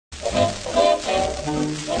Hello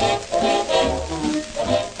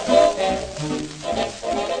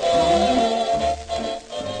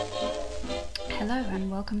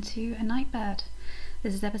and welcome to A Nightbird.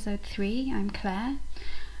 This is episode 3. I'm Claire.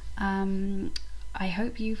 I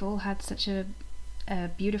hope you've all had such a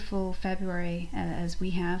beautiful February as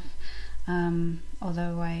we have.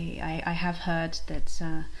 Although I have heard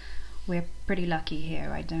that we're pretty lucky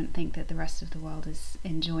here. I don't think that the rest of the world is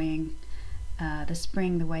enjoying the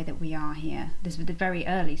spring the way that we are here. This is the very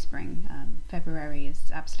early spring. February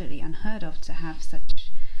is absolutely unheard of to have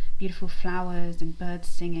such beautiful flowers and birds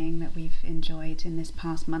singing that we've enjoyed in this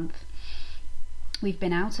past month. We've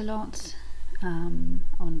been out a lot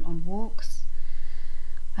on walks.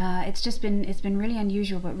 It's been really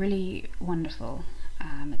unusual but really wonderful.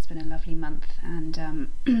 It's been a lovely month,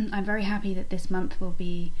 and I'm very happy that this month will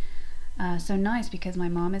be so nice because my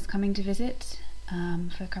mom is coming to visit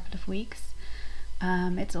for a couple of weeks.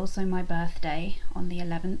 It's also my birthday on the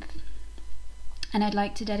 11th, and I'd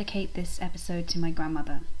like to dedicate this episode to my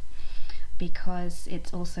grandmother because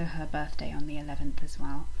it's also her birthday on the 11th as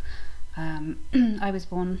well. I was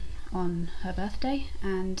born on her birthday,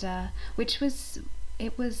 and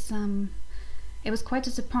it was quite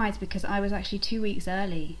a surprise because I was actually 2 weeks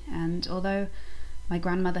early, and although my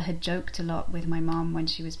grandmother had joked a lot with my mom when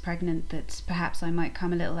she was pregnant that perhaps I might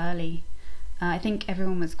come a little early, I think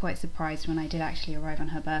everyone was quite surprised when I did actually arrive on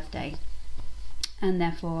her birthday, and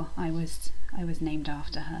therefore I was named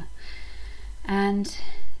after her. And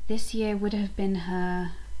this year would have been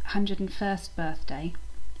her 101st birthday.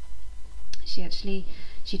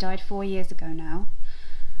 She died 4 years ago now,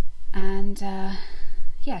 and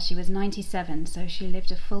she was 97, so she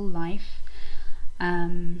lived a full life.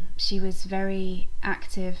 She was very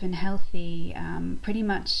active and healthy, pretty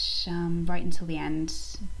much right until the end.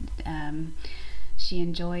 She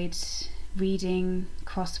enjoyed reading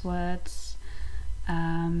crosswords,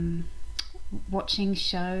 watching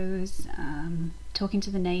shows, talking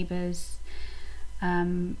to the neighbours,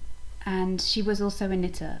 and she was also a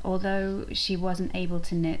knitter, although she wasn't able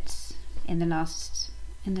to knit in the last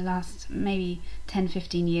maybe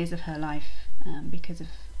 10-15 years of her life because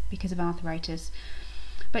of arthritis.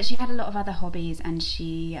 But she had a lot of other hobbies, and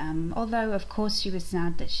she although of course she was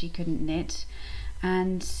sad that she couldn't knit,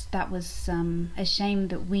 and that was a shame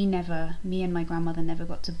that me and my grandmother never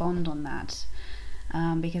got to bond on that,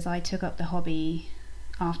 because I took up the hobby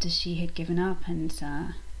after she had given up, and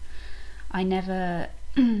I never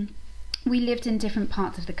we lived in different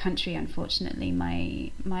parts of the country, unfortunately.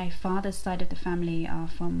 My father's side of the family are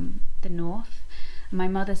from the north, my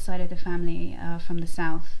mother's side of the family are from the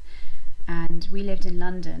south, and we lived in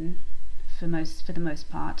London for the most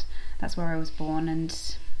part. That's where I was born, and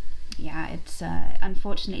it's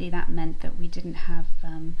unfortunately that meant that we didn't have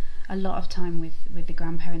a lot of time with the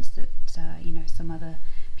grandparents that some other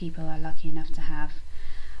people are lucky enough to have.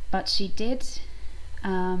 But she did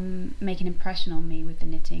make an impression on me with the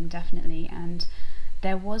knitting, definitely, and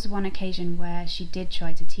there was one occasion where she did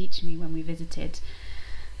try to teach me when we visited,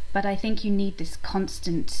 but I think you need this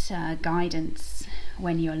constant guidance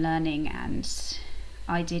when you're learning, and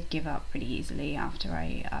I did give up pretty easily after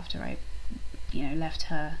I left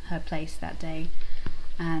her place that day,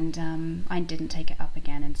 and I didn't take it up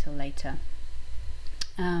again until later.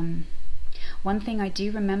 One thing I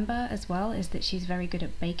do remember as well is that she's very good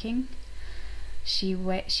at baking. She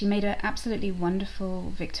made an absolutely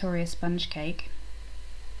wonderful Victoria sponge cake,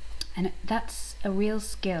 and that's a real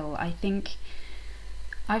skill. I think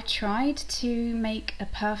I've tried to make a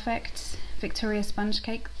perfect Victoria sponge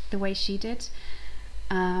cake the way she did,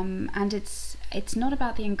 and it's not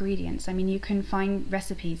about the ingredients. I mean, you can find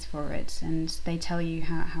recipes for it, and they tell you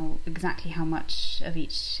how exactly how much of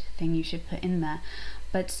each thing you should put in there.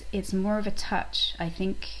 But it's more of a touch. I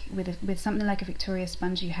think with something like a Victoria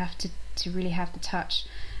sponge, you have to really have the touch,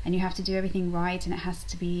 and you have to do everything right, and it has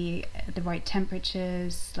to be at the right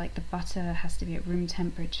temperatures. Like the butter has to be at room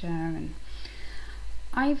temperature, and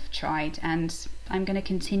I've tried, and I'm going to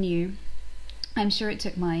continue. I'm sure it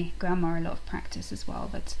took my grandma a lot of practice as well,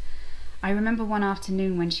 but I remember one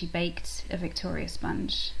afternoon when she baked a Victoria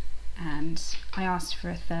sponge, and I asked for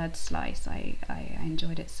a third slice. I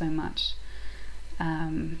enjoyed it so much.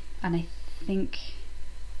 And I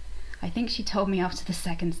think she told me after the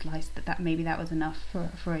second slice that maybe that was enough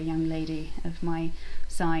for a young lady of my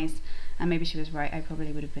size, and maybe she was right. I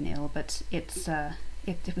probably would have been ill, but it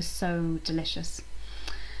was so delicious.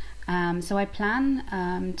 So I plan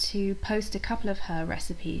to post a couple of her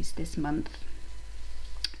recipes this month,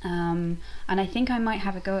 and I think I might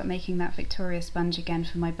have a go at making that Victoria sponge again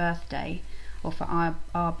for my birthday, or for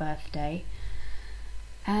our birthday.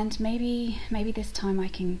 And maybe this time I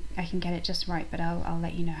can get it just right, but I'll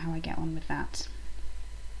let you know how I get on with that.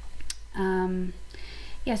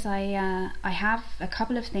 Yes, I have a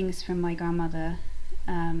couple of things from my grandmother.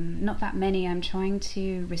 Not that many. I'm trying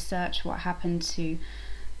to research what happened to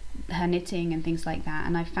her knitting and things like that.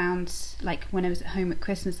 And I found, like when I was at home at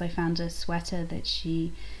Christmas, I found a sweater that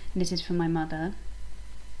she knitted for my mother.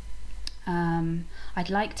 I'd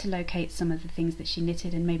like to locate some of the things that she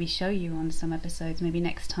knitted and maybe show you on some episodes. Maybe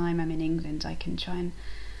next time I'm in England, I can try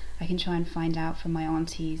and find out from my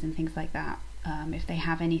aunties and things like that, if they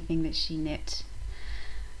have anything that she knit.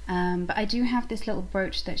 But I do have this little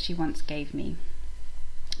brooch that she once gave me,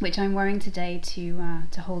 which I'm wearing today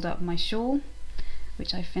to hold up my shawl,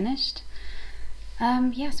 which I finished.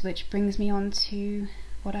 Yes, which brings me on to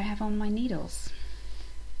what I have on my needles.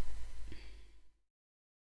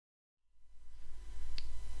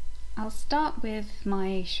 I'll start with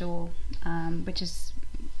my shawl, which is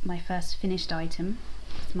my first finished item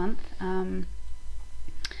this month.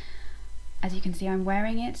 As you can see, I'm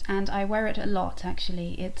wearing it, and I wear it a lot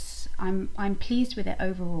actually. I'm pleased with it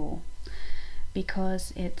overall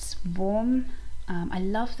because it's warm. I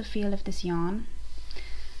love the feel of this yarn.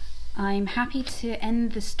 I'm happy to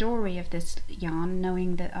end the story of this yarn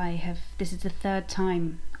knowing that this is the third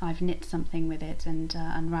time I've knit something with it and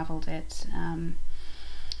unraveled it.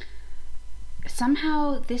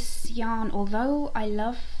 Somehow this yarn, although I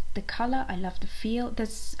love the colour, I love the feel,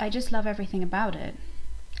 I just love everything about it.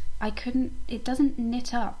 It doesn't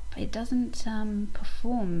knit up, it doesn't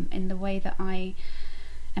perform in the way that I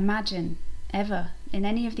imagine ever in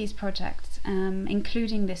any of these projects,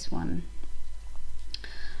 including this one.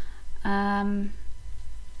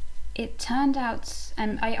 It turned out,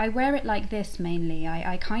 and I wear it like this mainly.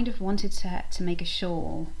 I kind of wanted to make a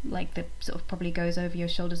shawl like that sort of probably goes over your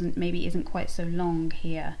shoulders and maybe isn't quite so long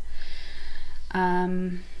here.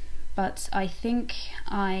 But I think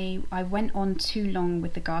I went on too long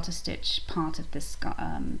with the garter stitch part of this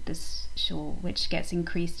shawl, which gets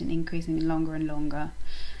increasingly longer and longer.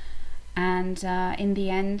 And in the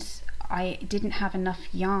end, I didn't have enough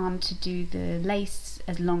yarn to do the lace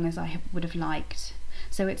as long as I would have liked.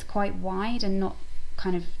 So it's quite wide and not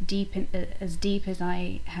kind of as deep as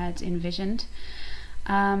I had envisioned.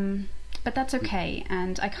 But that's okay,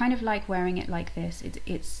 and I kind of like wearing it like this.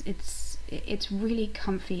 It's really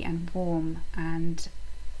comfy and warm, and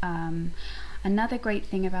another great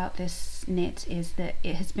thing about this knit is that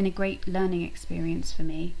it has been a great learning experience for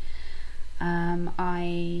me.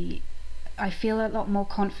 I feel a lot more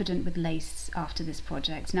confident with lace after this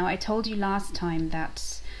project. Now, I told you last time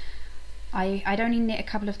that I'd only knit a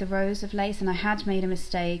couple of the rows of lace and I had made a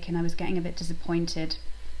mistake and I was getting a bit disappointed.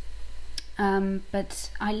 But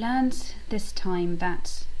I learned this time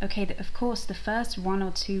that, that of course the first 1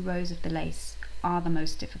 or 2 rows of the lace are the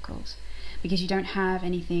most difficult because you don't have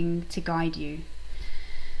anything to guide you.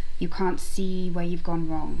 You can't see where you've gone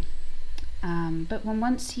wrong. But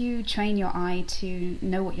once you train your eye to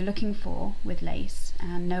know what you're looking for with lace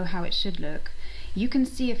and know how it should look, you can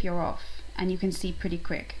see if you're off, and you can see pretty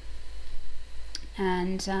quick.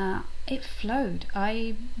 And it flowed.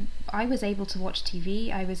 I was able to watch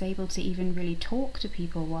TV. I was able to even really talk to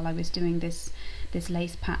people while I was doing this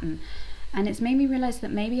lace pattern, and it's made me realize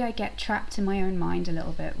that maybe I get trapped in my own mind a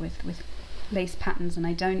little bit with lace patterns, and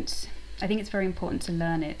I think it's very important to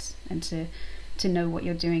learn it and to know what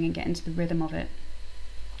you're doing and get into the rhythm of it.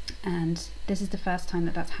 And this is the first time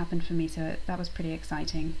that that's happened for me, so that was pretty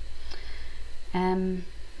exciting.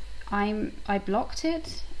 I blocked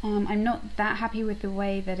it. I'm not that happy with the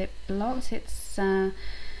way that it blocked. It's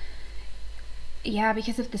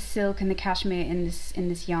because of the silk and the cashmere in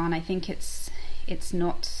this yarn. I think it's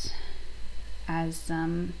not as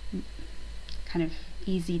kind of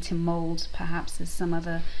easy to mold perhaps as some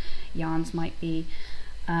other yarns might be.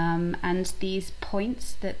 And these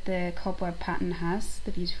points that the cobweb pattern has,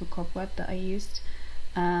 the beautiful cobweb that I used,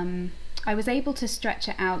 I was able to stretch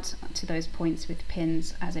it out to those points with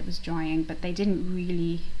pins as it was drying, but they didn't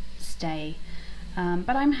really stay.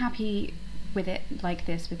 But I'm happy with it like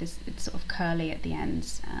this, with this, it's sort of curly at the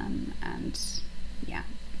ends, and yeah,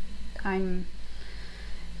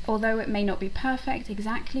 although it may not be perfect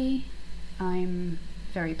exactly, I'm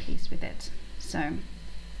very pleased with it. So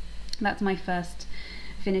that's my first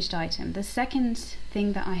finished item. The second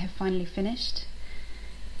thing that I have finally finished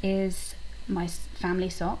is my family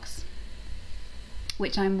socks,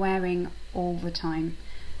 which I'm wearing all the time.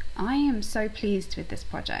 I am so pleased with this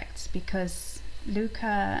project because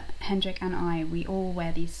Luca, Hendrik and I, we all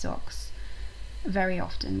wear these socks very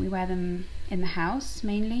often. We wear them in the house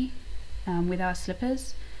mainly, with our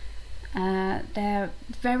slippers, They're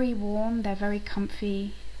very warm, they're very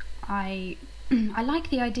comfy. I I like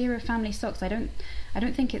the idea of family socks. I don't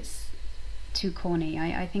think it's too corny.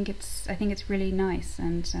 I think it's really nice,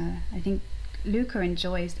 and I think Luca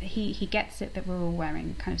enjoys. He gets it that we're all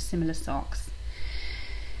wearing kind of similar socks,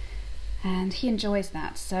 and he enjoys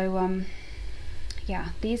that. So yeah,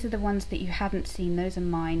 these are the ones that you hadn't seen. Those are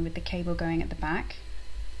mine with the cable going at the back.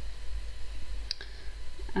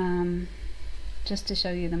 Just to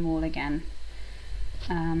show you them all again.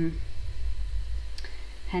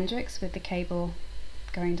 Hendrix with the cable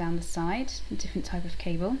going down the side, a different type of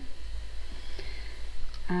cable.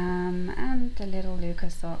 And the little Luca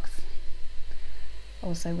socks,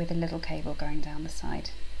 also with a little cable going down the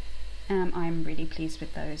side. I'm really pleased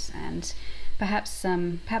with those, and perhaps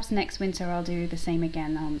next winter I'll do the same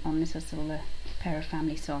again on this little pair of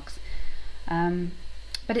family socks.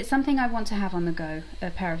 But it's something I want to have on the go,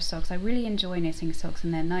 a pair of socks. I really enjoy knitting socks,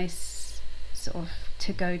 and they're nice sort of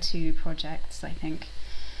to-go-to projects, I think.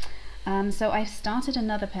 So I've started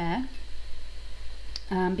another pair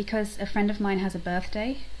because a friend of mine has a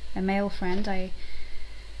birthday, a male friend. I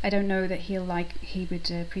don't know that he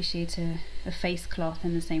would appreciate a face cloth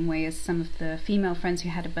in the same way as some of the female friends who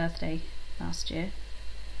had a birthday last year.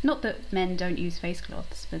 Not that men don't use face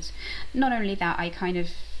cloths, but not only that, I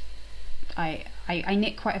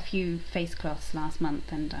knit quite a few face cloths last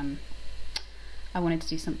month, and I wanted to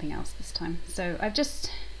do something else this time. So I've just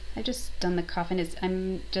done the cuff, and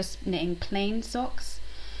I'm just knitting plain socks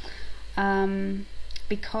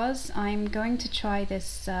because I'm going to try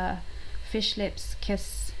this Fish Lips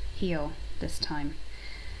Kiss heel this time.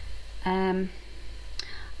 I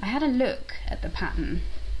had a look at the pattern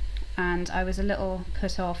and I was a little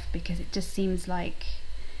put off because it just seems like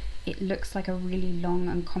it looks like a really long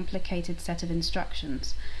and complicated set of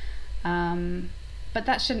instructions. But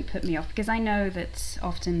that shouldn't put me off, because I know that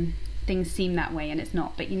often things seem that way and it's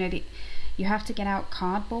not. But you know, you have to get out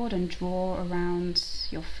cardboard and draw around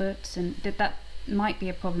your foot, and that might be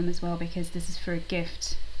a problem as well, because this is for a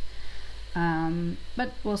gift.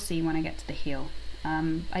 But we'll see when I get to the heel.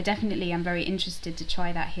 I definitely am very interested to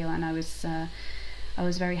try that heel, and I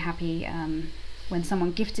was very happy when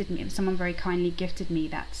someone very kindly gifted me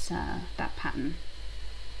that pattern.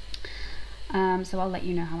 So I'll let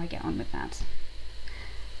you know how I get on with that.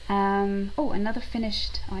 Oh, another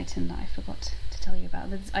finished item that I forgot to tell you about.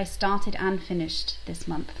 I started and finished this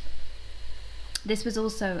month. This was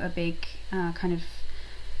also a big kind of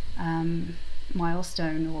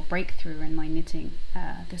milestone or breakthrough in my knitting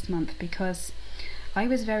this month, because I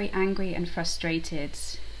was very angry and frustrated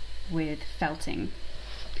with felting.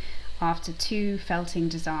 After 2 felting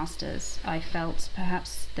disasters, I felt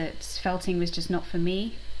perhaps that felting was just not for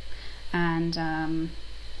me, and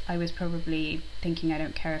I was probably thinking, I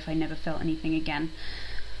don't care if I never felt anything again.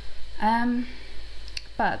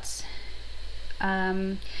 But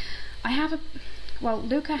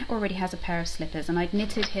Luca already has a pair of slippers, and I'd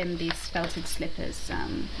knitted him these felted slippers,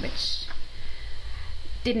 which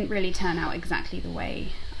didn't really turn out exactly the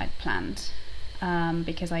way I'd planned,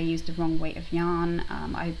 because I used the wrong weight of yarn.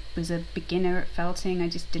 I was a beginner at felting, I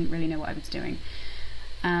just didn't really know what I was doing.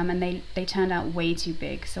 And they turned out way too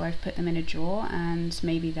big, so I've put them in a drawer, and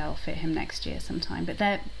maybe they'll fit him next year sometime, but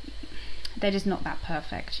they're just not that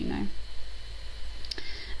perfect, you know.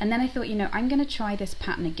 And then I thought, you know, I'm going to try this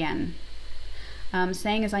pattern again,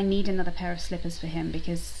 saying as I need another pair of slippers for him,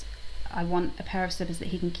 because I want a pair of slippers that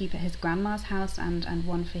he can keep at his grandma's house and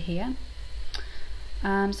one for here.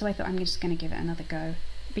 So I thought, I'm just going to give it another go,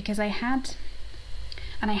 because I had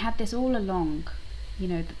this all along, you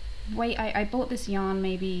know. I bought this yarn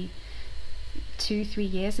maybe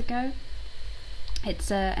 2-3 years ago.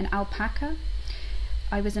 It's an alpaca.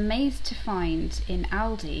 I was amazed to find in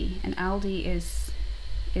Aldi, and Aldi is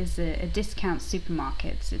a discount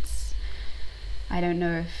supermarket. I don't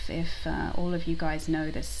know if all of you guys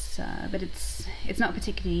know this, but it's not a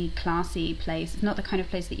particularly classy place. It's not the kind of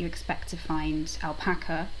place that you expect to find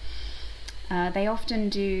alpaca. They often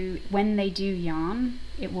do, when they do yarn,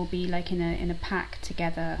 it will be like in a pack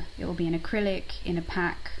together. It will be an acrylic in a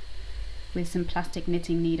pack with some plastic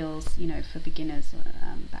knitting needles, you know, for beginners,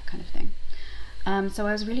 that kind of thing. So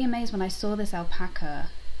I was really amazed when I saw this alpaca,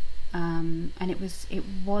 and it was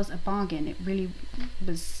a bargain. It really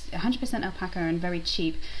was 100% alpaca and very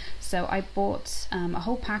cheap. So I bought a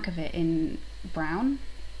whole pack of it in brown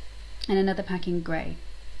and another pack in grey.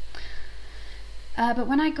 But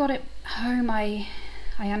when I got it home, I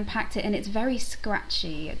unpacked it, and it's very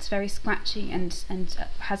scratchy. It's very scratchy and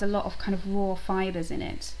has a lot of kind of raw fibres in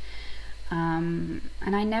it. And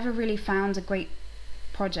I never really found a great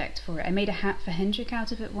project for it. I made a hat for Hendrik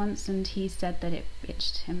out of it once, and he said that it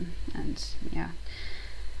itched him, and yeah.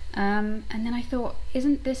 And then I thought,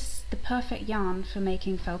 isn't this the perfect yarn for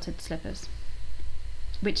making felted slippers?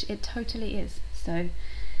 Which it totally is. So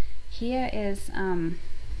here is the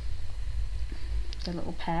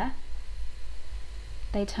little pair.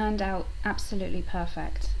 They turned out absolutely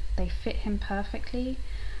perfect. They fit him perfectly.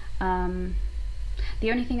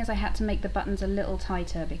 The only thing is I had to make the buttons a little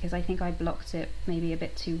tighter because I think I blocked it maybe a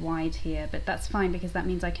bit too wide here, but that's fine because that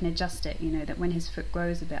means I can adjust it, you know, that when his foot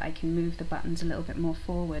grows a bit I can move the buttons a little bit more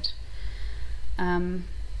forward. And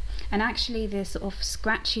actually the sort of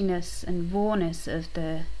scratchiness and rawness of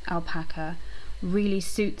the alpaca really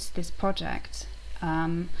suits this project.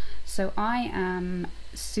 So I am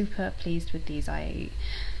super pleased with these.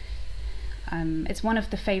 It's one of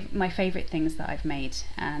the my favourite things that I've made,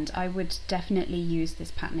 and I would definitely use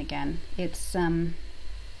this pattern again. It's from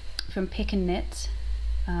Pick and Knit.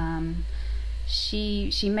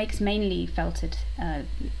 She makes mainly felted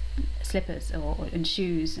slippers and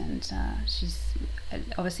shoes, and she's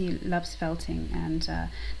obviously loves felting, and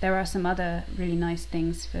there are some other really nice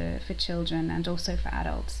things for children and also for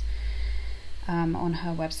adults on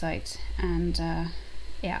her website, and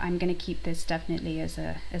yeah, I'm going to keep this definitely as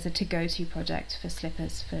a to-go-to project for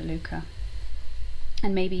slippers for Luca,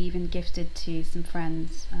 and maybe even gifted to some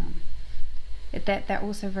friends. They're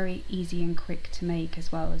also very easy and quick to make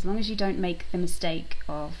as well, as long as you don't make the mistake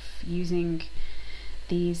of using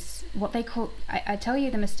these, what they call, I tell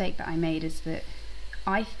you the mistake that I made is that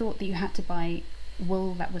I thought that you had to buy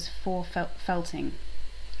wool that was for felting.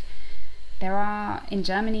 There are, in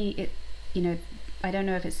Germany, you know, I don't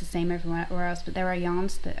know if it's the same everywhere else, but there are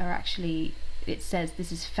yarns that are actually, it says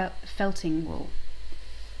this is felting wool.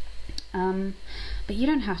 But you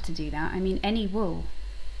don't have to do that. I mean, any wool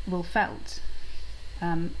will felt.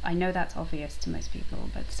 I know that's obvious to most people,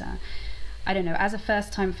 but I don't know. As a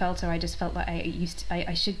first-time felter, I just felt like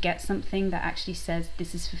I should get something that actually says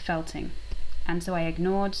this is for felting, and so I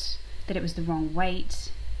ignored that it was the wrong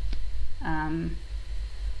weight. I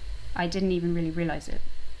didn't even really realize it.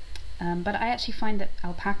 But I actually find that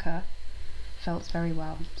alpaca felts very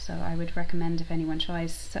well, so I would recommend if anyone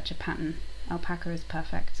tries such a pattern, alpaca is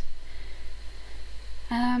perfect.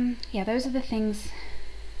 Yeah, those are the things.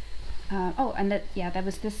 Oh, and there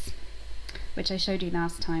was this, which I showed you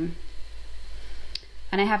last time,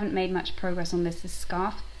 and I haven't made much progress on this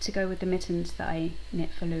scarf to go with the mittens that I knit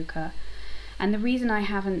for Luca. And the reason I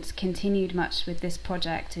haven't continued much with this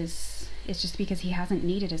project is just because he hasn't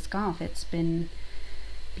needed a scarf. It's been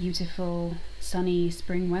beautiful sunny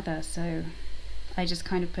spring weather, so I just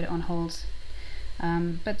kind of put it on hold,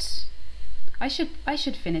 but I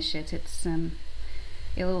should finish it. It's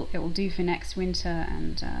it will do for next winter,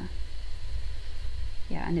 and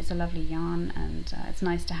yeah, and it's a lovely yarn, and it's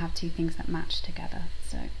nice to have two things that match together.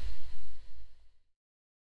 So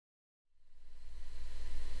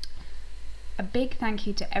a big thank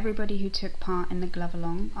you to everybody who took part in the glove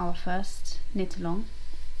along, our first knit along.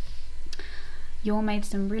 You all made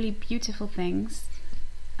some really beautiful things.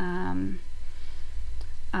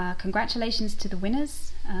 Congratulations to the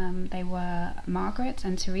winners. They were Margaret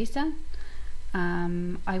and Teresa.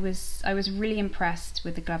 I was really impressed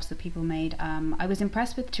with the gloves that people made. I was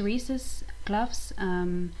impressed with Teresa's gloves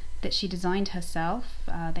that she designed herself.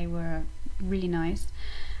 They were really nice.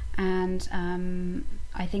 And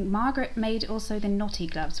I think Margaret made also the knotty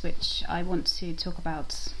gloves, which I want to talk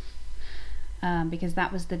about because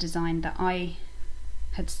that was the design that I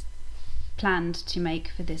had planned to make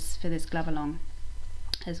for this glove along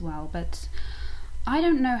as well. But I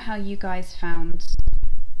don't know how you guys found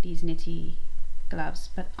these knitty gloves,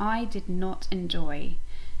 but I did not enjoy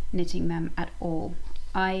knitting them at all.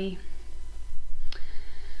 I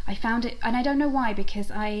found it, and I don't know why,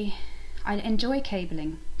 because I enjoy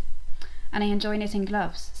cabling and I enjoy knitting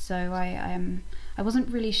gloves, so I wasn't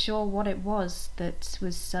really sure what it was that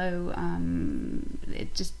was so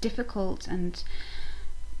it just difficult and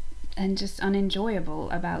just unenjoyable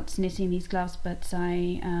about knitting these gloves. But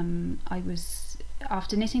I was,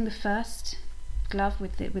 after knitting the first glove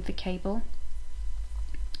with the cable,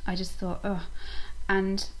 I just thought, oh.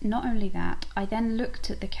 And not only that, I then looked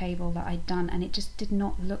at the cable that I'd done, and it just did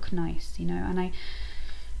not look nice, you know. And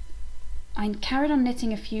I carried on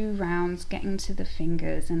knitting a few rounds, getting to the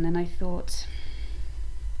fingers, and then I thought,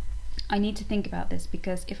 I need to think about this,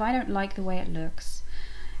 because if I don't like the way it looks,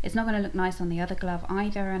 it's not going to look nice on the other glove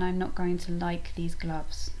either, and I'm not going to like these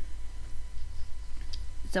gloves.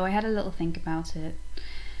 So I had a little think about it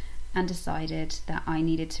and decided that I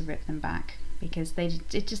needed to rip them back, because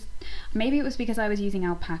it just, maybe it was because I was using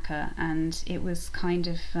alpaca and it was kind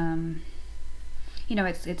of, you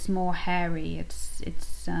it's more hairy. It's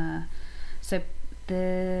so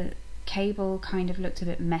the cable kind of looked a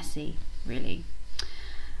bit messy, really.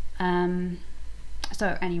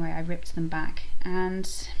 So anyway, I ripped them back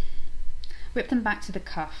to the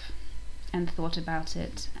cuff and thought about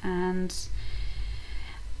it. And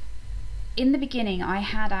in the beginning, I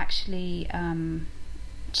had actually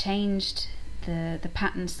changed the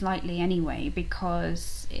pattern slightly anyway,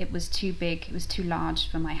 because it was too big, it was too large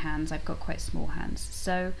for my hands. I've got quite small hands.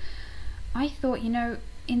 So I thought,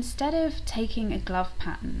 instead of taking a glove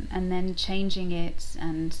pattern and then changing it,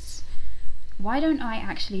 and why don't I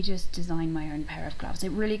actually just design my own pair of gloves?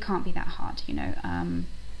 It really can't be that hard,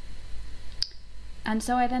 and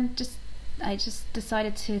so I just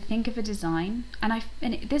decided to think of a design, and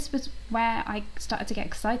this was where I started to get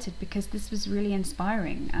excited, because this was really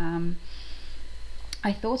inspiring.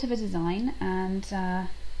 I thought of a design, and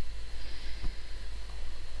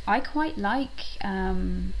I quite like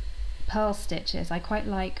pearl stitches. I quite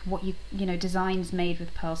like what designs made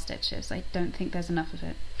with pearl stitches. I don't think there's enough of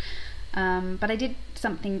it. But I did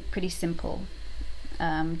something pretty simple,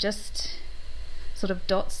 just sort of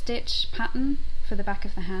dot stitch pattern for the back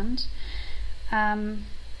of the hand, and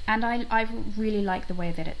I really like the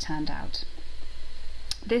way that it turned out.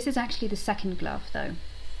 This is actually the second glove though,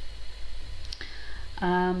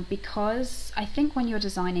 because I think when you're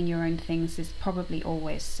designing your own things, it's probably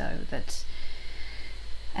always so that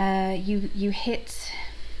you hit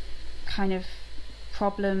kind of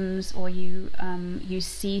problems, or you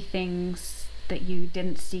see things that you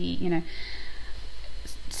didn't see,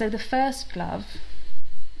 So the first glove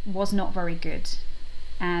was not very good,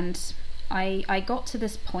 and I got to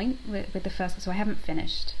this point with the first, so I haven't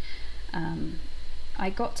finished. I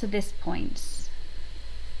got to this point,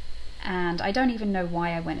 and I don't even know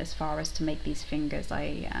why I went as far as to make these fingers.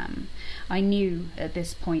 I knew at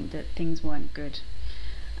this point that things weren't good.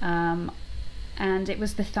 And it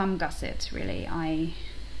was the thumb gusset, really.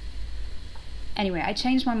 Anyway, I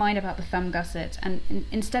changed my mind about the thumb gusset, and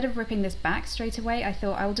instead of ripping this back straight away, I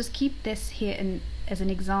thought I'll just keep this here as an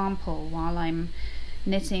example while I'm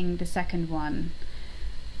knitting the second one.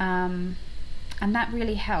 And that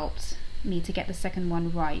really helped me to get the second one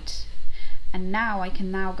right. And now I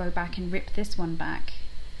can go back and rip this one back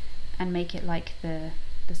and make it like the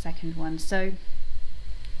second one. So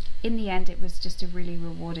in the end, it was just a really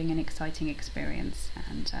rewarding and exciting experience,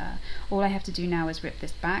 and all I have to do now is rip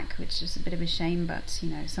this back, which is a bit of a shame, but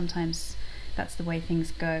sometimes that's the way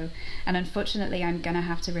things go. And unfortunately, I'm gonna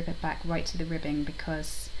have to rip it back right to the ribbing,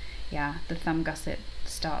 because the thumb gusset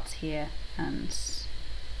starts here, and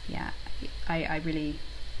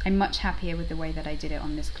I'm much happier with the way that I did it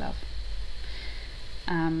on this glove.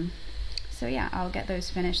 So I'll get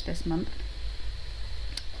those finished this month.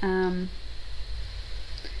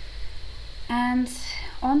 And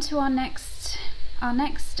on to our next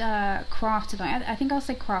craft along. I think I'll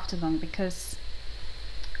say craft along, because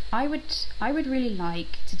I would really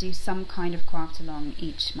like to do some kind of craft along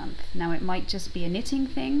each month. Now it might just be a knitting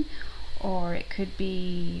thing, or it could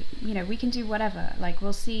be, we can do whatever. Like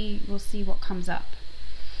we'll see what comes up.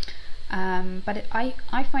 But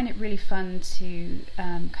I find it really fun to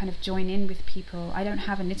kind of join in with people. I don't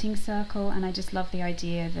have a knitting circle, and I just love the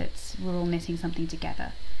idea that we're all knitting something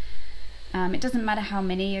together. It doesn't matter how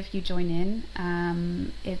many of you join in.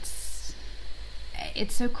 It's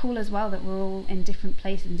so cool as well that we're all in different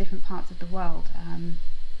places, in different parts of the world.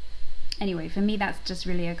 Anyway, for me that's just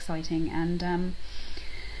really exciting. And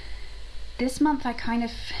this month I kind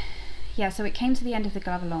of, so it came to the end of the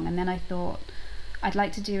glove along, and then I thought I'd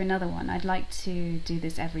like to do another one. I'd like to do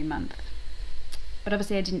this every month. But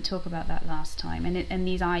obviously I didn't talk about that last time, and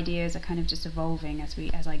these ideas are kind of just evolving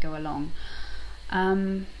as I go along.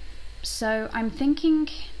 So I'm thinking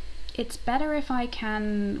it's better if I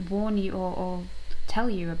can warn you or tell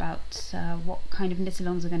you about what kind of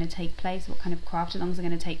knit-alongs are going to take place, what kind of craft-alongs are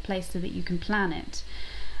going to take place, so that you can plan it.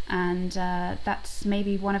 And that's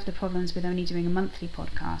maybe one of the problems with only doing a monthly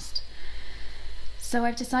podcast. So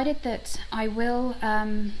I've decided that I'll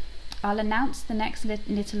announce the next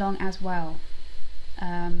knit-along as well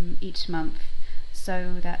each month,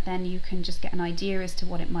 so that then you can just get an idea as to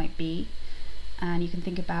what it might be, and you can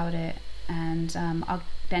think about it, and I'll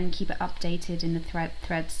then keep it updated in the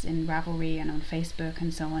threads in Ravelry and on Facebook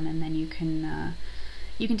and so on, and then you can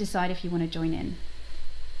decide if you want to join in.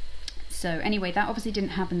 So anyway, that obviously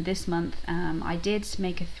didn't happen this month. I did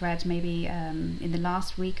make a thread maybe in the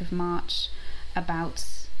last week of March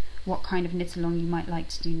about what kind of knit-along you might like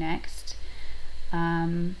to do next.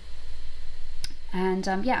 I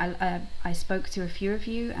spoke to a few of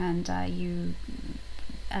you, and you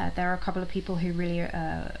there are a couple of people who really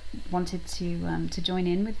wanted to join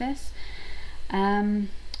in with this, and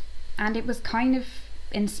it was kind of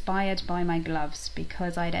inspired by my gloves,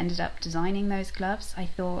 because I'd ended up designing those gloves. I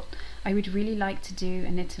thought I would really like to do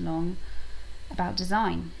a knit along about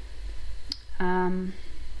design.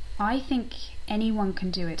 I think anyone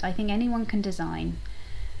can do it. I think anyone can design,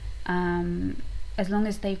 as long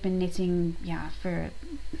as they've been knitting,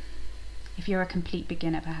 if you're a complete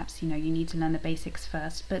beginner, perhaps, you need to learn the basics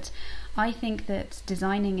first. But I think that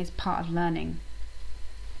designing is part of learning.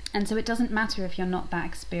 And so it doesn't matter if you're not that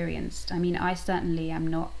experienced. I mean, I certainly am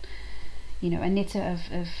not, a knitter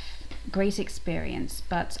of great experience,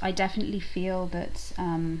 but I definitely feel that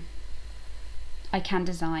I can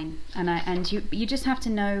design, and you just have to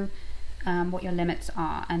know what your limits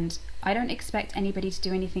are. And I don't expect anybody to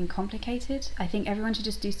do anything complicated. I think everyone should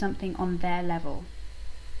just do something on their level,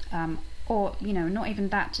 or not even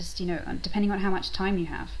that, just depending on how much time you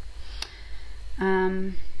have.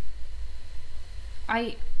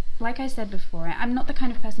 Like I said before, I'm not the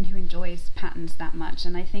kind of person who enjoys patterns that much,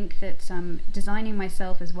 and I think that designing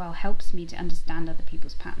myself as well helps me to understand other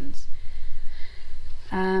people's patterns.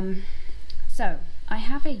 So I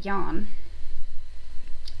have a yarn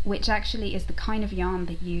which actually is the kind of yarn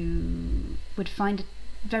that you would find it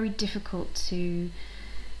very difficult to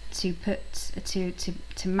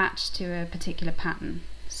match to a particular pattern.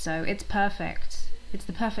 So it's perfect. It's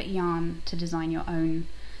the perfect yarn to design your own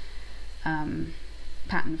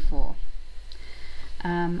pattern for.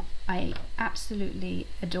 I absolutely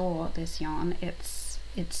adore this yarn. It's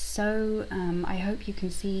so I hope you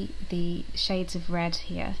can see the shades of red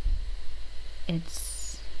here.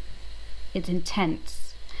 It's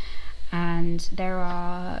intense, and there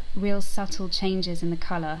are real subtle changes in the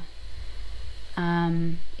colour.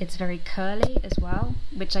 It's very curly as well,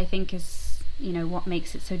 which I think is what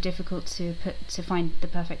makes it so difficult to find the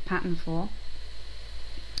perfect pattern for.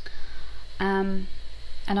 And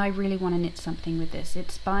I really want to knit something with this.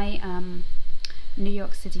 It's by New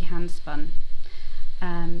York City Handspun.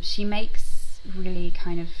 She makes really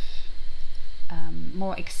kind of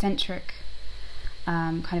more eccentric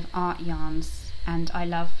kind of art yarns, and I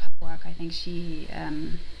love her work. I think she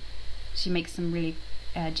makes some really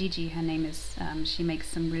Gigi, her name is, she makes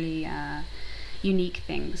some really unique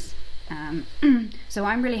things. So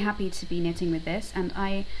I'm really happy to be knitting with this, and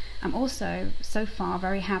I am also so far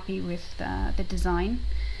very happy with the design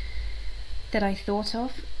that I thought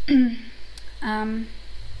of.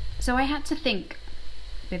 So I had to think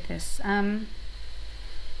with this.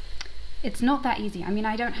 It's not that easy. I mean,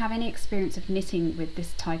 I don't have any experience of knitting with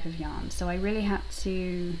this type of yarn, so I really had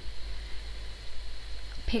to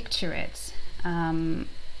picture it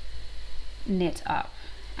knit up.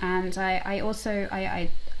 And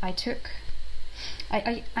I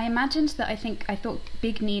imagined that I thought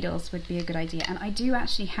big needles would be a good idea, and I do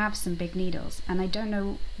actually have some big needles, and I don't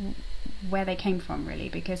know where they came from really,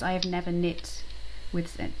 because I have never knit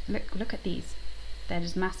with it. Look at these, they're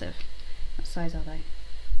just massive. What size are they?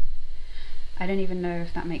 I don't even know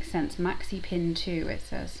if that makes sense. Maxi Pin 2 it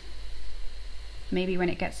says. Maybe when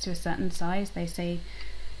it gets to a certain size they say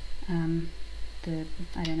I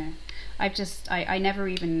don't know. I never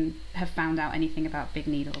even have found out anything about big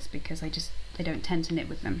needles, because I don't tend to knit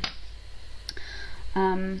with them.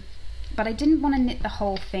 But I didn't want to knit the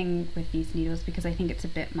whole thing with these needles because I think it's a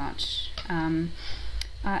bit much.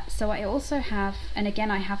 So I also have, and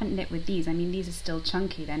again I haven't knit with these. I mean, these are still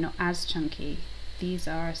chunky, they're not as chunky. These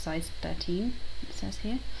are a size 13, it says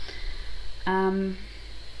here. And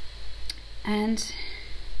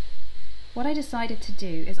what I decided to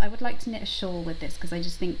do is I would like to knit a shawl with this, because I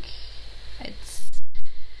just think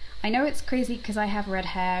I know it's crazy because I have red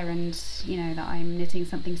hair and that I'm knitting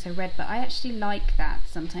something so red, but I actually like that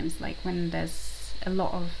sometimes, like when there's a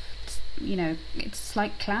lot of, it's a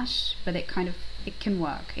slight clash, but it can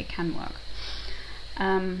work.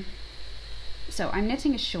 So I'm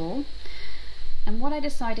knitting a shawl, and what I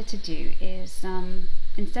decided to do is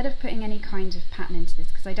instead of putting any kind of pattern into this,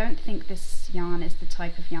 because I don't think this yarn is the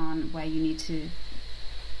type of yarn where you need to,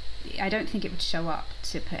 I don't think it would show up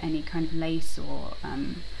to put any kind of lace or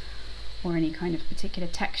any kind of particular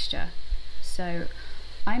texture. So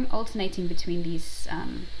I'm alternating between these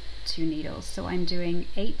two needles. So I'm doing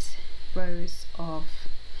 8 rows of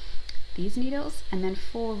these needles and then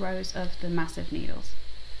 4 rows of the massive needles,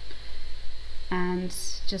 and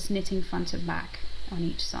just knitting front and back on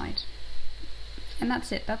each side. And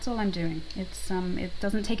that's it, that's all I'm doing. It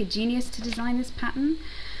doesn't take a genius to design this pattern,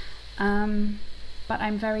 but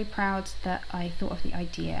I'm very proud that I thought of the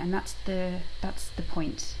idea, and that's the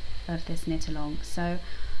point of this knit along. So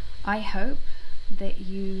I hope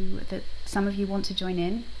that some of you want to join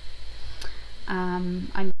in.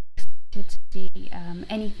 I'm excited to see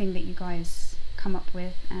anything that you guys come up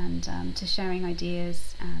with, and to sharing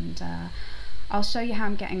ideas, and I'll show you how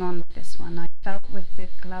I'm getting on with this one. I felt with the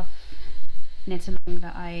glove knit along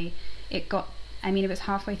that it was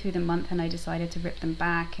halfway through the month and I decided to rip them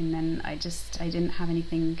back, and then I didn't have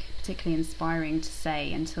anything particularly inspiring to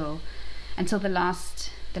say until the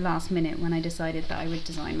last minute, when I decided that I would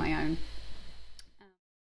design my own.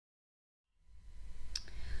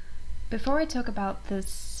 Before I talk about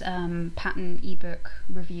this pattern ebook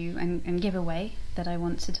review and giveaway that I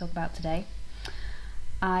want to talk about today,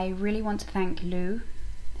 I really want to thank Lou,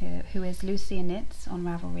 who is Lucia Knits on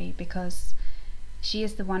Ravelry, because she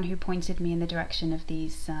is the one who pointed me in the direction of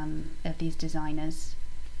these designers.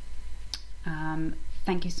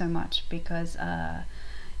 Thank you so much, because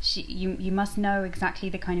you must know exactly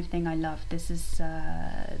the kind of thing I love. These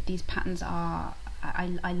patterns are.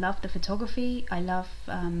 I love the photography. I love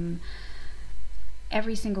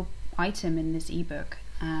every single item in this ebook,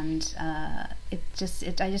 and I just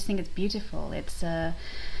think it's beautiful. It's a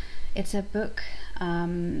book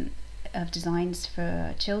of designs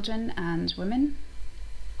for children and women,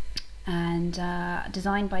 and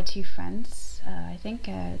designed by two friends. I think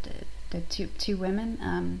the two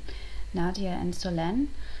women, Nadia and Solène,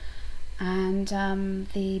 and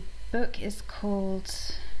the book is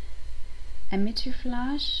called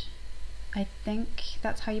Emitouflage. I think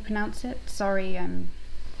that's how you pronounce it. Sorry,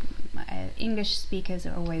 English speakers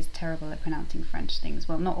are always terrible at pronouncing French things.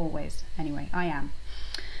 Well, not always. Anyway, I am.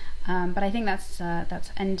 But I think that's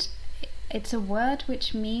and it's a word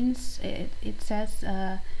which means it says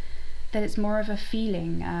that it's more of a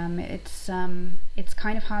feeling. It's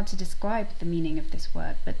kind of hard to describe the meaning of this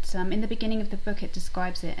word, but in the beginning of the book it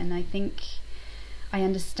describes it, and I think I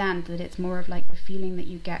understand that it's more of like the feeling that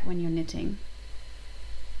you get when you're knitting.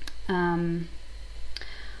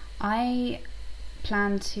 I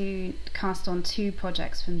plan to cast on 2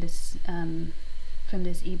 projects from this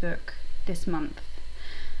ebook this month.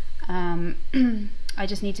 I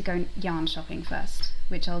just need to go yarn shopping first,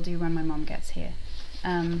 which I'll do when my mom gets here,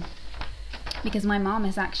 because my mom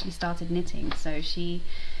has actually started knitting, so she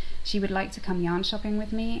would like to come yarn shopping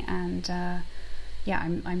with me, and yeah,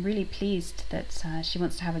 I'm really pleased that she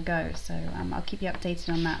wants to have a go, so I'll keep you updated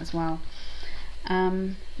on that as well.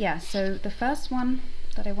 Yeah, so the first one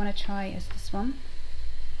that I want to try is this one,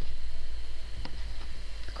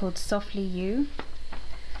 called Softly You.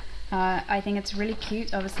 I think it's really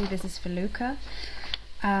cute. Obviously this is for Luca.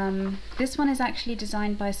 This one is actually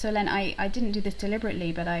designed by Solène. I didn't do this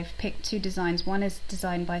deliberately, but I've picked 2 designs. One is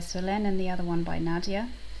designed by Solène and the other one by Nadia.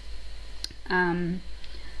 Yeah,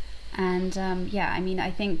 I mean,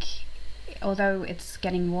 I think although it's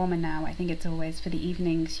getting warmer now, I think it's always for the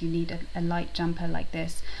evenings you need a light jumper like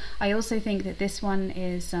this. I also think that this one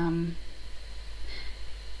is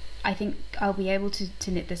I think I'll be able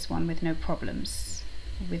to knit this one with no problems,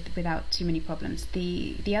 without too many problems.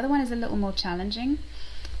 The other one is a little more challenging,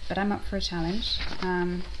 but I'm up for a challenge.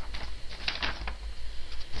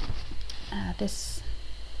 This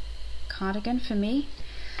cardigan for me,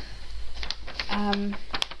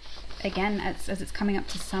 again, as it's coming up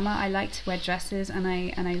to summer, I like to wear dresses, and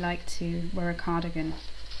I like to wear a cardigan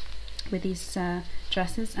with these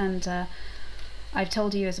dresses, and I've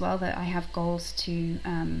told you as well that I have goals to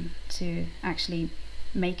actually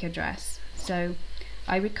make a dress, so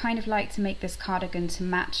I would kind of like to make this cardigan to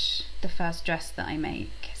match the first dress that I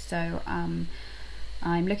make. So I'm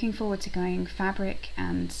looking forward to going fabric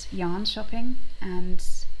and yarn shopping and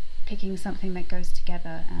picking something that goes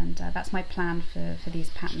together, and that's my plan for these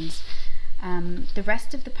patterns. The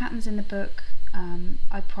rest of the patterns in the book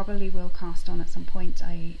I probably will cast on at some point.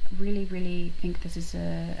 I really think this is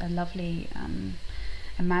a lovely,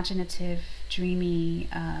 imaginative, dreamy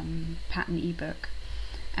pattern ebook,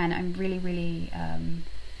 and I'm really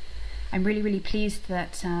pleased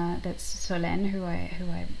that that Solène, who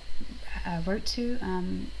I wrote to,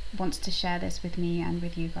 wants to share this with me and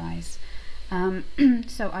with you guys.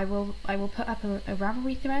 So I will put up a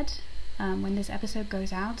Ravelry thread when this episode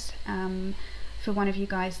goes out, for one of you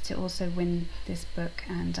guys to also win this book,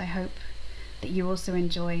 and I hope that you also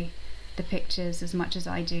enjoy the pictures as much as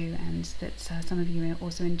I do, and that some of you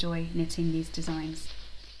also enjoy knitting these designs.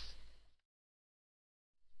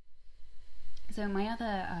 So my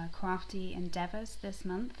other crafty endeavours this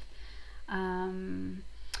month,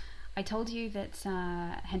 I told you that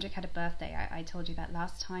Hendrik had a birthday. I told you that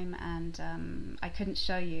last time, and I couldn't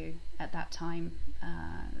show you at that time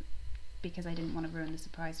because I didn't want to ruin the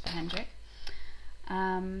surprise for Hendrik.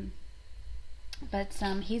 But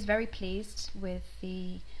he's very pleased with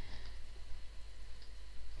the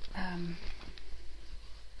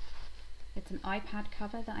it's an iPad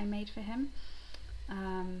cover that I made for him.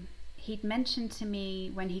 He'd mentioned to me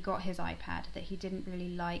when he got his iPad that he didn't really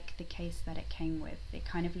like the case that it came with. It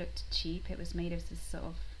kind of looked cheap. It was made of this sort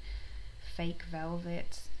of fake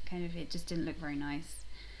velvet, it just didn't look very nice.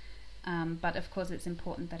 But of course it's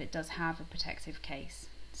important that it does have a protective case.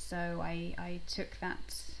 So I took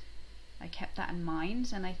that, I kept that in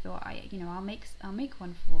mind, and I thought I'll make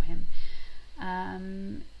one for him.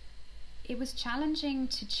 It was challenging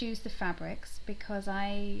to choose the fabrics because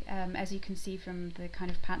I, as you can see from the kind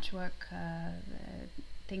of patchwork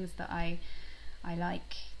things that I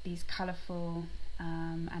like, these colourful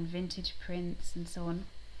and vintage prints and so on.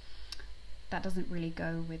 That doesn't really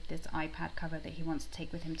go with this iPad cover that he wants to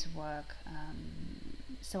take with him to work.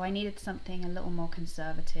 So I needed something a little more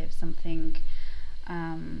conservative, something,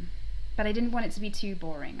 but I didn't want it to be too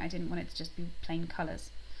boring. I didn't want it to just be plain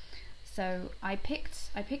colours. So I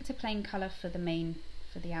picked a plain colour for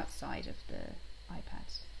the outside of the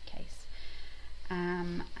iPad case,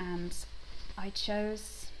 and I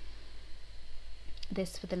chose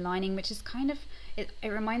this for the lining, which is kind of, it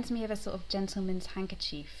reminds me of a sort of gentleman's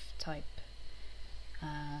handkerchief type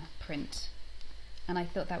print, and I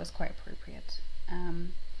thought that was quite appropriate.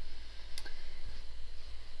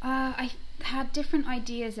 I had different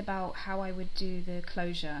ideas about how I would do the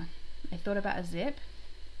closure. I thought about a zip.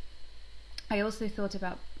 I also thought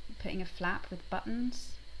about putting a flap with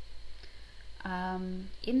buttons.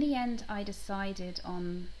 In the end I decided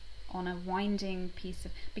on a winding piece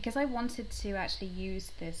of, because I wanted to actually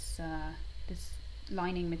use this this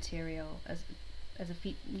lining material as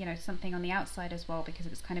a something on the outside as well, because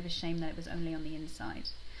it was kind of a shame that it was only on the inside.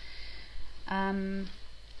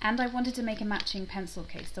 And I wanted to make a matching pencil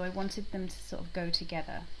case, so I wanted them to sort of go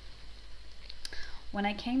together. When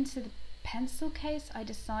I came to the pencil case, I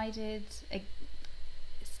decided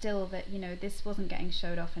still that this wasn't getting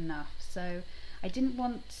showed off enough, so I didn't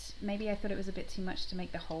want, maybe I thought it was a bit too much to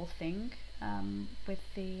make the whole thing with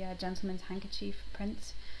the gentleman's handkerchief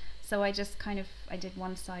print. So I just I did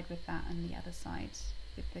one side with that and the other side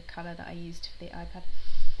with the colour that I used for the iPad.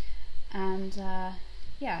 And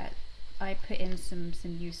yeah, I put in some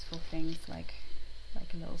useful things like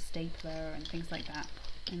a little stapler and things like that,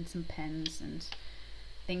 and some pens and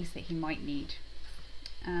things that he might need.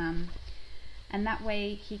 And that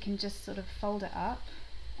way he can just sort of fold it up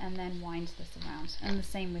and then wind this around. And the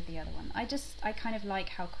same with the other one. I kind of like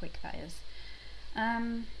how quick that is.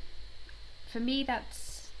 For me,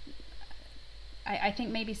 I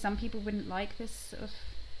think maybe some people wouldn't like this sort of,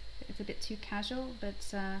 it's a bit too casual,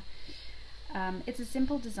 but it's a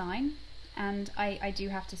simple design, and I do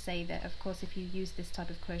have to say that of course if you use this type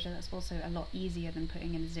of closure, that's also a lot easier than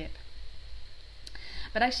putting in a zip.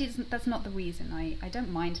 But actually that's not the reason. I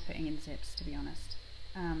don't mind putting in zips, to be honest.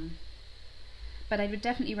 But I would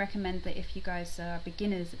definitely recommend that if you guys are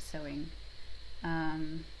beginners at sewing,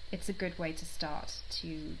 it's a good way to start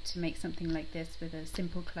to make something like this with a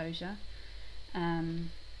simple closure.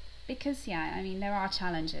 Because yeah, I mean there are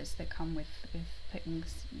challenges that come with putting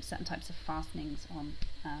certain types of fastenings on.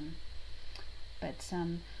 But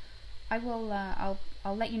I will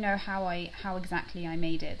I'll let you know how exactly I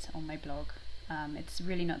made it on my blog. It's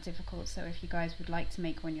really not difficult, so if you guys would like to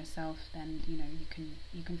make one yourself, then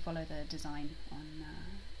you can follow the design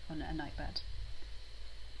on a Nightbird.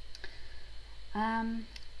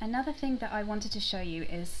 Another thing that I wanted to show you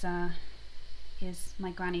is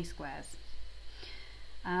my granny squares,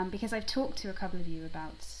 because I've talked to a couple of you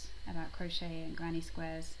about crochet and granny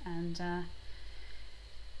squares, and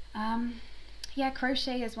yeah,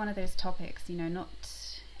 crochet is one of those topics.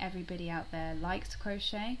 Not everybody out there likes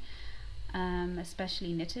crochet.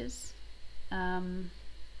 Especially knitters.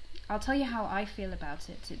 I'll tell you how I feel about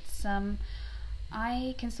it. It's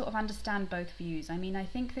I can sort of understand both views. I mean, I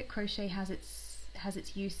think that crochet has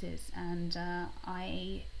its uses, and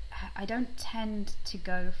I don't tend to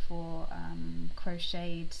go for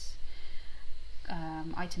crocheted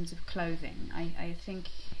items of clothing. I think,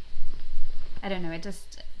 I don't know, it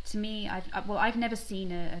just, to me, I've never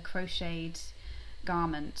seen a crocheted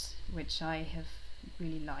garment which I have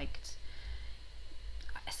really liked.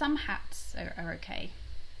 Some hats are okay,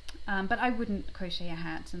 but I wouldn't crochet a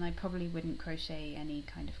hat, and I probably wouldn't crochet any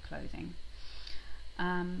kind of clothing.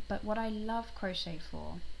 But what I love crochet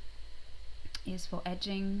for is for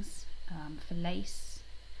edgings, for lace.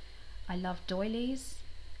 I love doilies,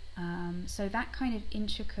 so that kind of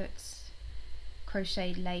intricate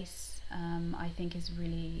crocheted lace I think is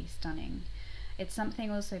really stunning. It's something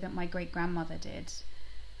also that my great-grandmother did.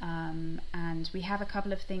 And we have a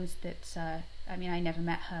couple of things that, I mean, I never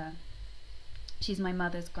met her. She's my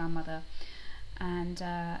mother's grandmother, And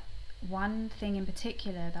one thing in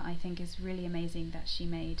particular that I think is really amazing that she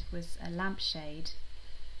made was a lampshade,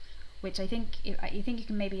 which I think you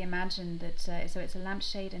can maybe imagine that. So it's a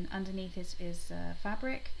lampshade, and underneath is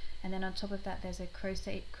fabric, and then on top of that there's a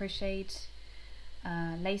crocheted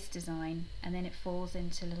lace design, and then it falls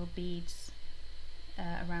into little beads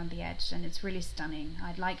around the edge, and it's really stunning.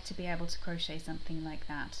 I'd like to be able to crochet something like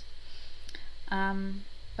that.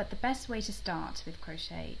 But the best way to start with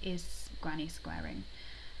crochet is granny squaring.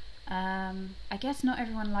 I guess not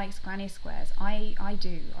everyone likes granny squares. I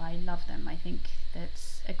do. I love them. I think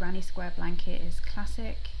that a granny square blanket is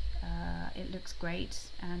classic. It looks great,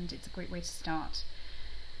 and it's a great way to start.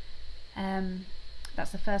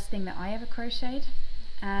 That's the first thing that I ever crocheted,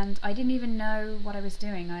 and I didn't even know what I was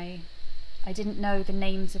doing. I didn't know the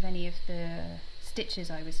names of any of the stitches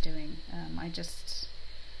I was doing.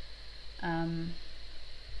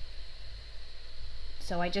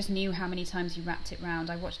 So I just knew how many times you wrapped it round.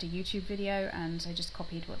 I watched a YouTube video and I just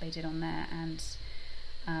copied what they did on there, and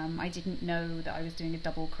I didn't know that I was doing a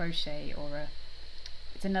double crochet or a...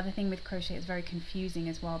 It's another thing with crochet, it's very confusing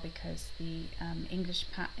as well, because the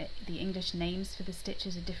English names for the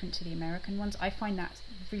stitches are different to the American ones. I find that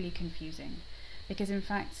really confusing, because in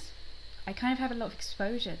fact I kind of have a lot of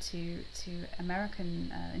exposure to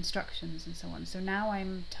American instructions and so on, so now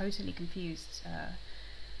I'm totally confused.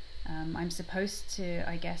 I'm supposed to,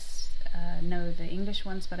 I guess, know the English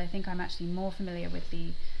ones, but I think I'm actually more familiar with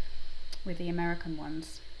the American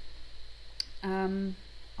ones.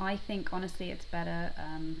 I think honestly it's better,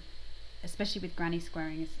 especially with granny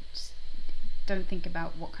squaring, is just don't think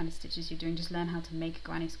about what kind of stitches you're doing, just learn how to make a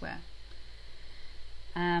granny square.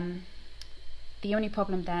 The only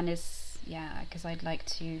problem then is, because I'd like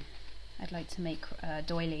to make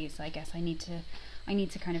doilies. I guess I need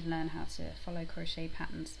to kind of learn how to follow crochet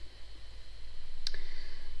patterns.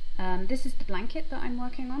 This is the blanket that I'm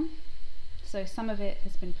working on. So some of it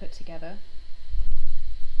has been put together,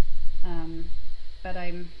 but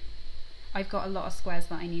I've got a lot of squares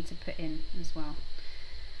that I need to put in as well.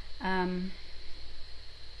 And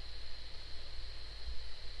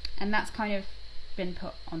that's kind of been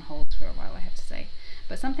put on hold for a while, I have to say.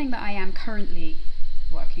 But something that I am currently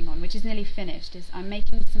working on, which is nearly finished, is I'm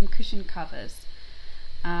making some cushion covers.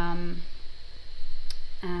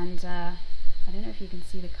 I don't know if you can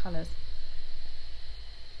see the colours.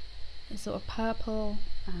 It's sort of purple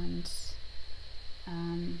and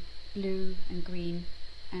blue and green,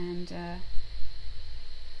 and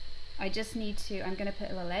I just need to, I'm going to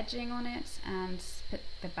put a little edging on it and put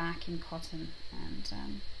the back in cotton. And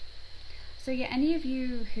so yeah, any of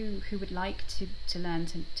you who would like to learn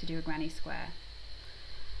to do a granny square,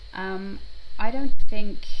 I don't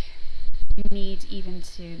think you need even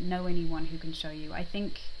to know anyone who can show you. I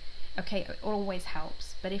think, okay, it always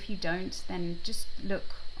helps, but if you don't, then just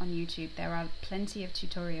look on YouTube. There are plenty of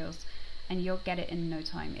tutorials and you'll get it in no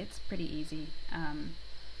time. It's pretty easy.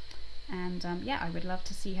 Yeah, I would love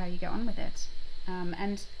to see how you get on with it.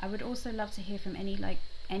 And I would also love to hear from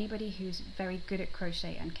anybody who's very good at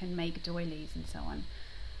crochet and can make doilies and so on.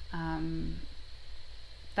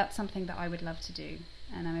 That's something that I would love to do,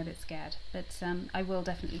 and I'm a bit scared, but I will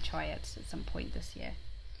definitely try it at some point this year.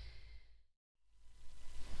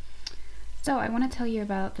 So I want to tell you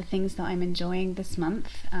about the things that I'm enjoying this month,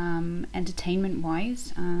 entertainment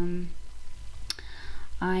wise.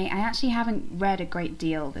 I actually haven't read a great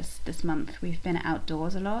deal this month. We've been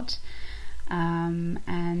outdoors a lot,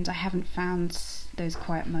 and I haven't found those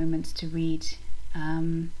quiet moments to read.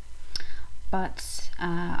 But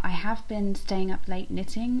I have been staying up late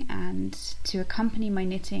knitting, and to accompany my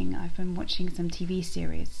knitting I've been watching some TV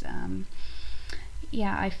series.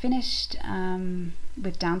 Yeah, I finished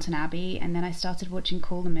with Downton Abbey, and then I started watching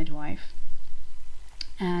Call the Midwife,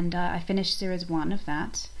 and I finished series 1 of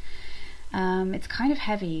that. It's kind of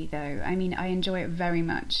heavy though. I mean, I enjoy it very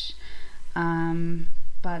much,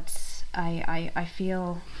 but I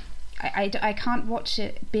feel I can't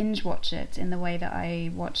binge watch it in the way that I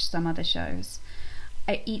watch some other shows.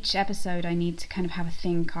 Each episode I need to kind of have a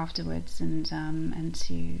think afterwards, and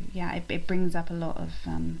it brings up a lot of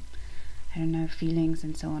I don't know, feelings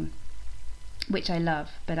and so on, which I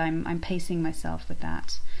love, but I'm pacing myself with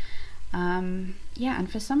that. And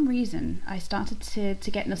for some reason I started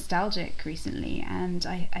to get nostalgic recently, and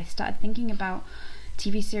I started thinking about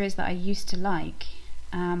TV series that I used to like,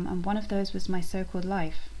 and one of those was My So-Called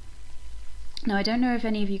Life. Now, I don't know if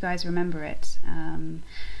any of you guys remember it.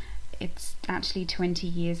 It's actually 20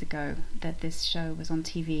 years ago that this show was on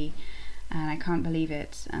TV, and I can't believe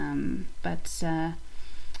it, but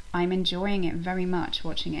I'm enjoying it very much,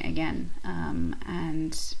 watching it again.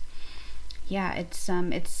 And yeah, it's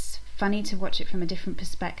funny to watch it from a different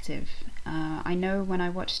perspective. I know when I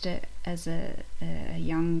watched it as a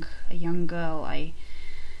young girl, I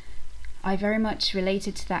very much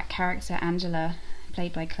related to that character Angela,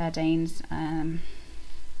 played by Claire Danes.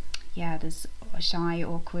 There's a shy,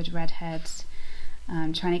 awkward redhead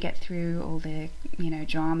trying to get through all the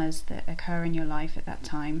dramas that occur in your life at that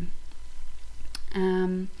time.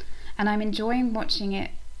 And I'm enjoying watching it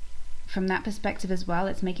from that perspective as well.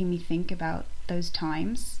 It's making me think about those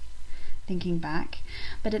times, thinking back,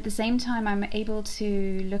 but at the same time I'm able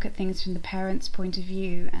to look at things from the parents' point of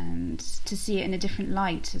view and to see it in a different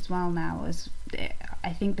light as well now, as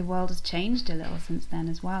I think the world has changed a little since then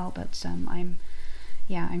as well. But I'm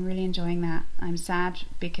really enjoying that. I'm sad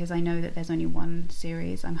because I know that there's only one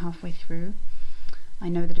series. I'm halfway through. I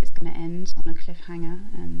know that it's going to end on a cliffhanger,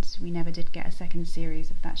 and we never did get a second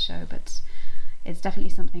series of that show, but it's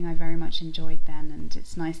definitely something I very much enjoyed then, and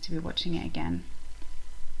it's nice to be watching it again.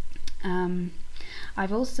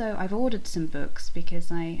 I've ordered some books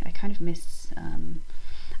because I kind of miss.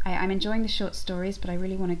 I'm enjoying the short stories, but I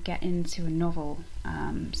really want to get into a novel.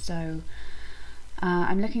 So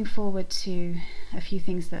I'm looking forward to a few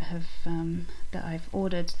things that I've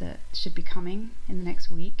ordered that should be coming in the next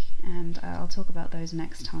week, and I'll talk about those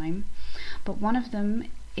next time. But one of them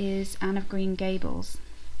is Anne of Green Gables.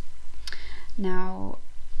 Now,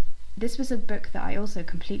 this was a book that I also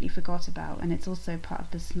completely forgot about, and it's also part of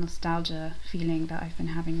this nostalgia feeling that I've been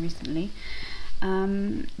having recently.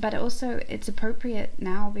 But also it's appropriate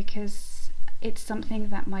now because it's something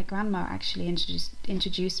that my grandma actually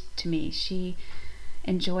introduced to me. She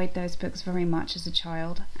enjoyed those books very much as a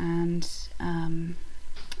child, and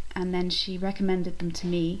then she recommended them to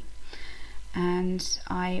me, and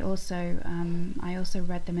I also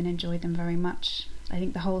read them and enjoyed them very much. I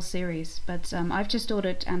think the whole series, but I've just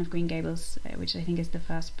ordered Anne of Green Gables, which I think is the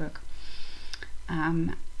first book.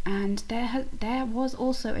 And there was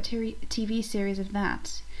also a TV series of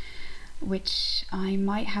that, which I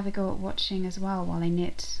might have a go at watching as well while I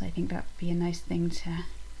knit. I think that would be a nice thing to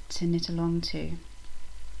knit along to.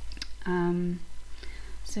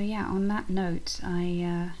 So yeah, on that note,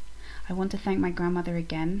 I want to thank my grandmother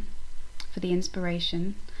again for the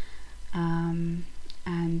inspiration, and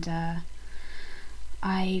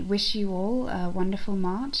I wish you all a wonderful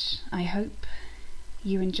March. I hope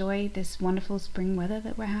you enjoy this wonderful spring weather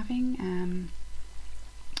that we're having,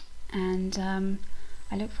 and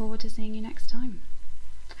I look forward to seeing you next time.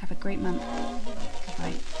 Have a great month.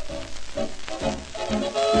 Goodbye.